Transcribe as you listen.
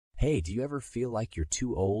Hey, do you ever feel like you're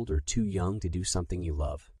too old or too young to do something you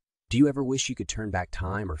love? Do you ever wish you could turn back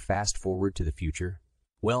time or fast forward to the future?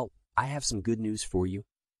 Well, I have some good news for you.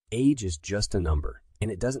 Age is just a number,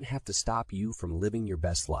 and it doesn't have to stop you from living your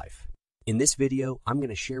best life. In this video, I'm going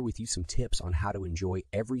to share with you some tips on how to enjoy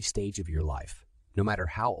every stage of your life, no matter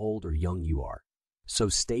how old or young you are. So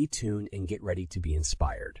stay tuned and get ready to be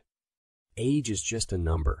inspired. Age is just a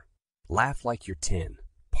number. Laugh like you're 10.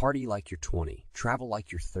 Party like you're 20, travel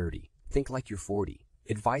like you're 30, think like you're 40,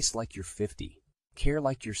 advice like you're 50, care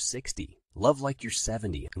like you're 60, love like you're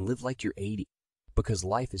 70, and live like you're 80. Because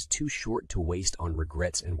life is too short to waste on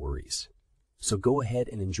regrets and worries. So go ahead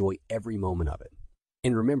and enjoy every moment of it.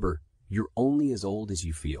 And remember, you're only as old as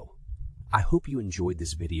you feel. I hope you enjoyed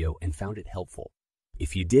this video and found it helpful.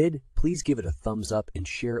 If you did, please give it a thumbs up and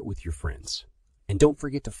share it with your friends. And don't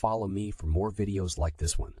forget to follow me for more videos like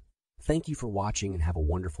this one. Thank you for watching and have a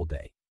wonderful day.